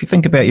 So if you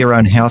think about your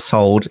own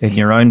household and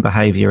your own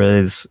behaviour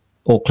as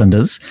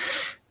Aucklanders,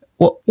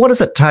 what does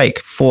it take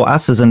for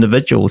us as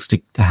individuals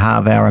to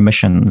halve our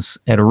emissions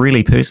at a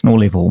really personal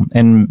level?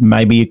 And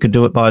maybe you could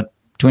do it by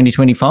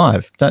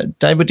 2025.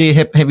 David,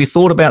 have you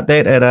thought about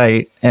that at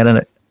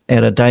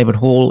a David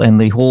Hall and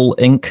the Hall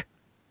Inc.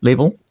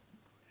 level?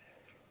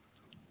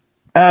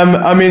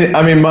 I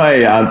mean, my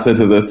answer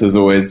to this is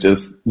always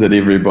just that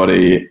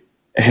everybody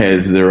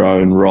has their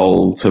own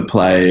role to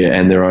play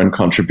and their own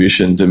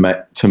contribution to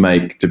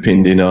make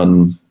depending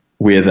on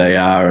where they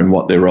are and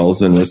what their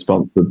roles and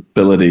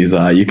responsibilities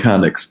are. You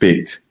can't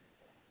expect,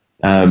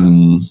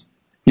 some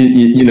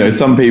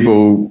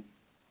people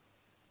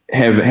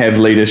have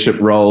leadership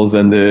roles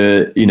and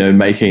they're,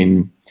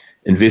 making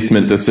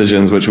investment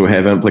decisions which will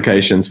have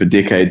implications for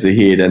decades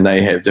ahead, and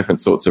they have different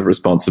sorts of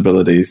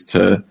responsibilities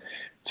to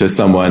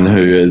someone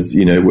who is,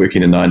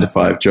 working a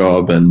 9-to-5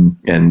 job and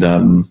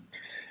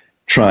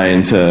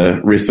trying to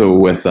wrestle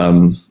with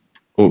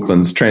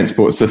Auckland's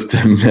transport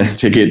system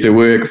to get to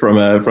work from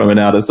an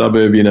outer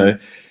suburb,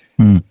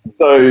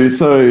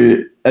 So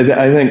I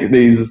think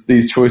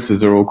these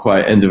choices are all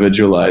quite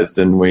individualized,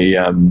 and we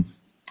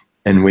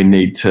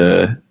need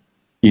to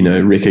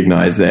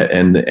recognise that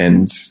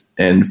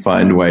and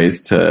find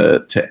ways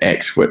to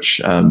act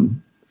which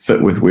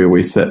fit with where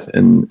we sit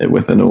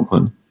within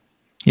Auckland.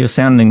 You're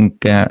sounding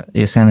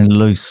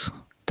loose,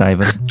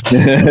 David.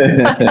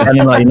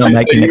 Sounding like you're not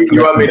making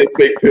you want me to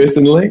speak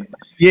personally?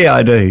 Yeah,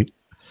 I do.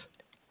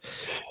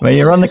 When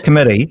you're on the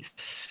committee,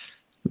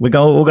 we're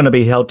all going to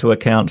be held to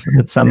account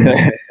at some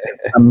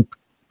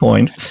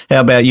point.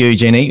 How about you,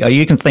 Jenny?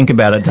 You can think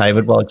about it,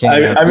 David, while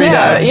Jenny... I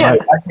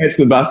catch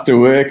the bus to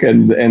work,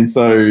 and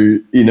so,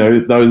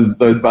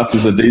 those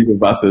buses are diesel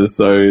buses,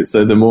 so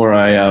the more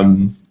I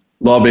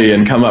lobby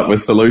and come up with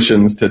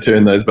solutions to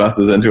turn those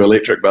buses into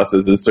electric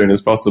buses as soon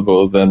as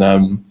possible, then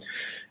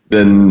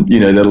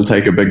that'll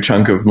take a big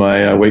chunk of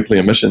my weekly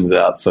emissions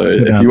out. So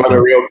if you want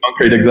a real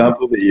concrete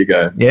example, there you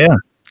go. Yeah.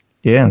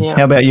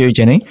 How about you,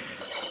 Jenny?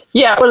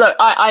 Yeah, well, look,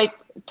 I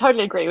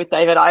totally agree with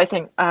David. I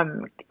think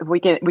we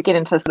get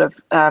into sort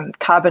of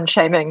carbon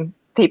shaming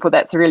people.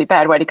 That's a really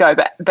bad way to go.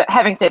 But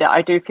having said it,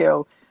 I do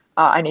feel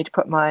I need to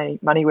put my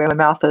money where my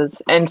mouth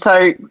is. And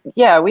so,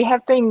 we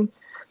have been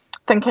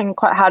thinking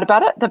quite hard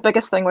about it. The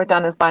biggest thing we've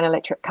done is buy an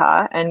electric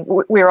car, and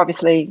we're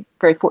obviously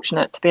very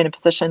fortunate to be in a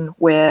position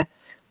where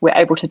we're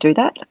able to do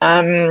that.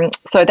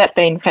 So that's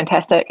been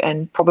fantastic,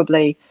 and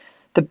probably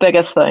the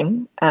biggest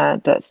thing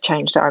that's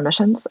changed our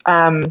emissions.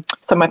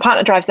 So my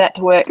partner drives that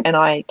to work, and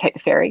I take the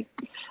ferry.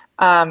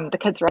 The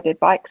kids ride their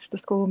bikes to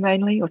school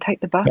mainly, or take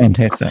the bus.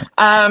 Fantastic.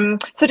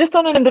 So just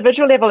on an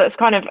individual level, it's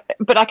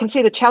but I can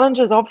see the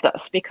challenges of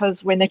this,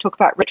 because when they talk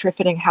about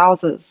retrofitting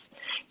houses,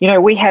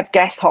 we have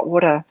gas, hot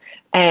water,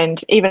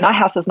 and even our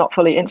house is not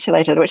fully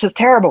insulated, which is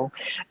terrible.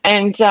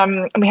 And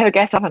we have a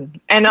gas oven,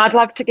 and I'd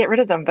love to get rid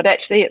of them, but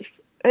actually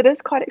it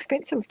is quite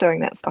expensive doing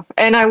that stuff.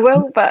 And I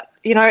will, but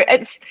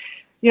it's,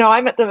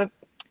 I'm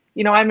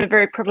in a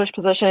very privileged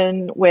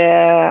position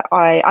where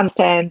I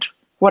understand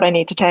what I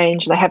need to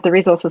change, and I have the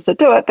resources to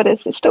do it, but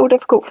it's still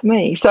difficult for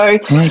me. So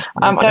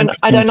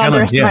I don't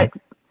underestimate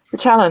the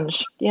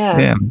challenge.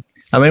 Yeah.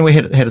 I mean, we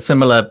had a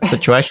similar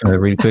situation at a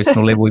really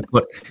personal level.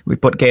 We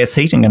put gas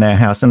heating in our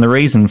house, and the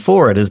reason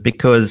for it is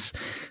because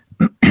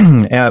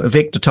our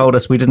Vector told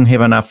us we didn't have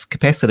enough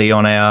capacity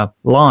on our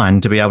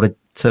line to be able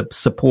to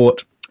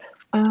support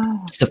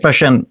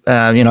sufficient,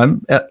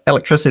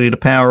 electricity to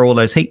power all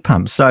those heat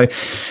pumps. So,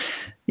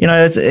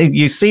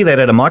 you see that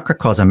at a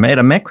microcosm, at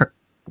a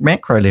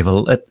macro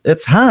level.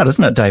 It's hard,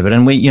 isn't it, David?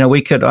 And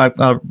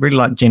I really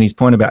like Jenny's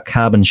point about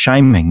carbon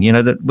shaming.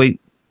 That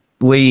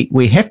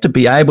we have to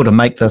be able to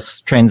make this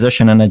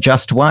transition in a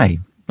just way.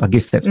 I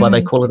guess that's why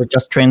they call it a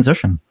just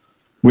transition.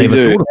 We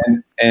do,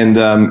 and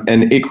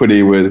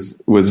equity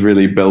was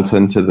really built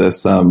into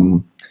this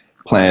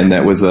plan.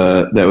 That was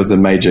a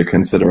major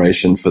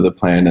consideration for the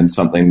plan, and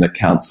something that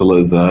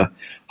councillors are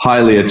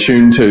highly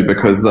attuned to,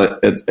 because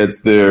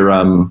it's their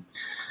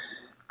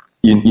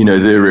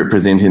they're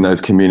representing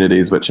those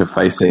communities which are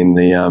facing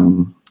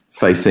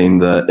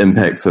the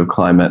impacts of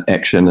climate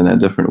action in a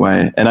different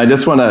way. And I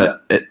just want to,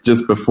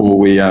 just before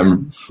we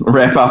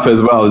wrap up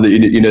as well,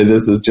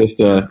 this is just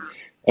a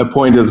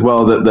point as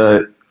well,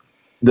 that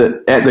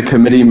at the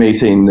committee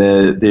meeting,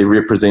 the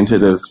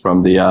representatives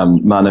from the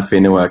Mana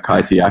Whenua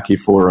Kaitiaki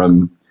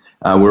Forum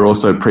were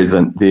also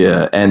present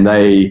there, and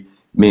they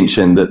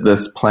mentioned that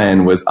this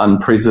plan was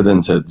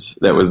unprecedented.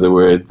 That was the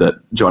word that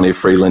Johnny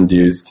Freeland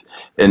used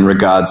in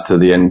regards to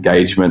the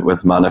engagement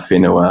with Mana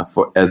Whenua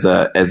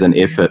as an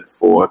effort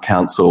for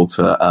council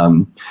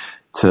to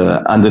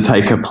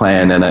undertake a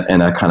plan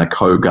in a kind of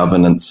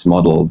co-governance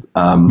model.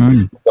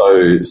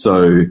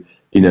 So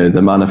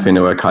the Mana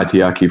Whenua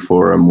Kaitiaki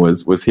Forum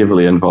was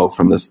heavily involved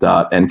from the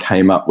start, and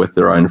came up with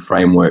their own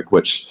framework,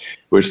 which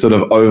sort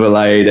of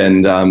overlaid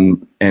and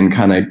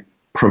kind of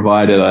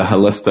provided a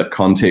holistic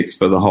context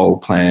for the whole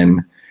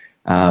plan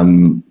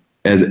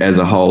as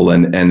a whole,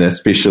 and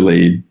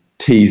especially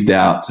teased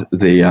out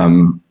the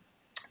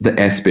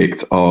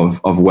aspect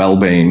of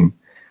well-being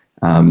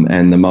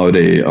and the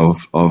Māori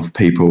of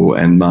people,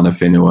 and Mana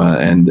Whenua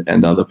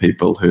and other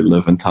people who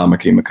live in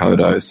Tāmaki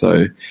Makaurau.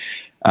 So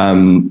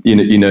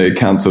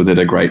council did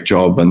a great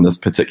job in this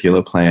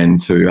particular plan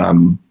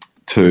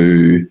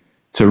to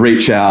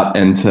reach out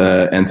and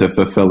to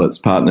fulfill its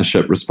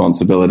partnership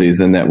responsibilities,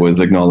 and that was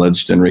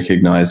acknowledged and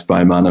recognised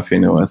by Mana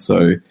Whenua.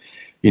 So,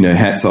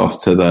 hats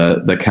off to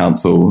the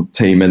council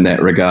team in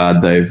that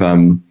regard. They've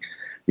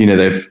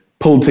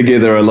pulled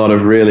together a lot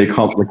of really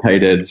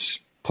complicated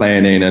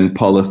planning and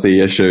policy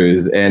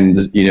issues, and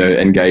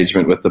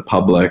engagement with the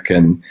public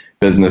and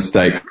business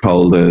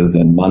stakeholders,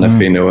 and Mana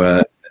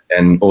Whenua,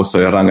 and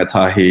also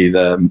Rangatahi,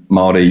 the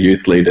Māori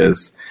youth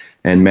leaders,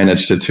 and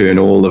managed to turn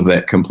all of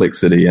that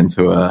complexity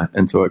into a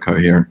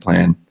coherent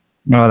plan.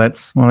 Oh,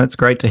 that's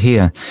great to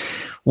hear.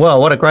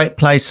 Well, what a great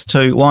place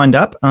to wind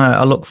up.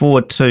 I look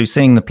forward to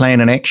seeing the plan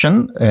in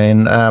action,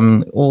 and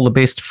all the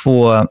best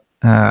for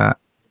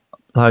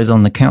those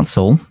on the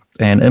council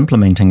and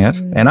implementing it,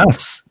 and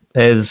us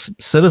as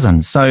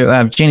citizens.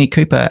 So Jenny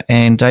Cooper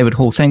and David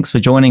Hall, thanks for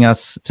joining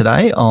us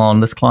today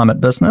on This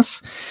Climate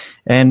Business,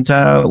 and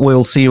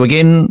we'll see you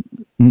again,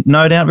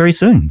 no doubt, very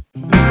soon.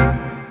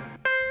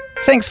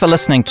 Thanks for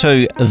listening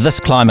to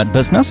This Climate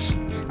Business.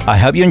 I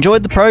hope you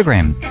enjoyed the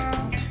program.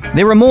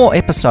 There are more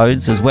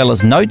episodes as well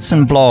as notes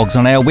and blogs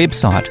on our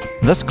website,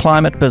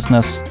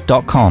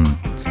 thisclimatebusiness.com.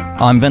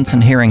 I'm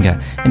Vincent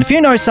Heringer, and if you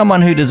know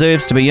someone who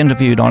deserves to be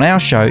interviewed on our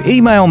show,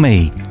 email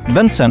me,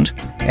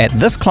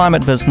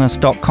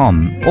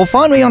 vincent@thisclimatebusiness.com, or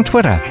find me on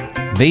Twitter,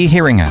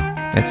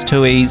 vheringer. That's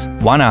 2 E's,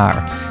 1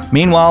 R.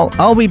 Meanwhile,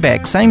 I'll be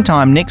back same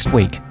time next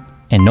week.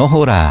 E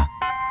noho rā.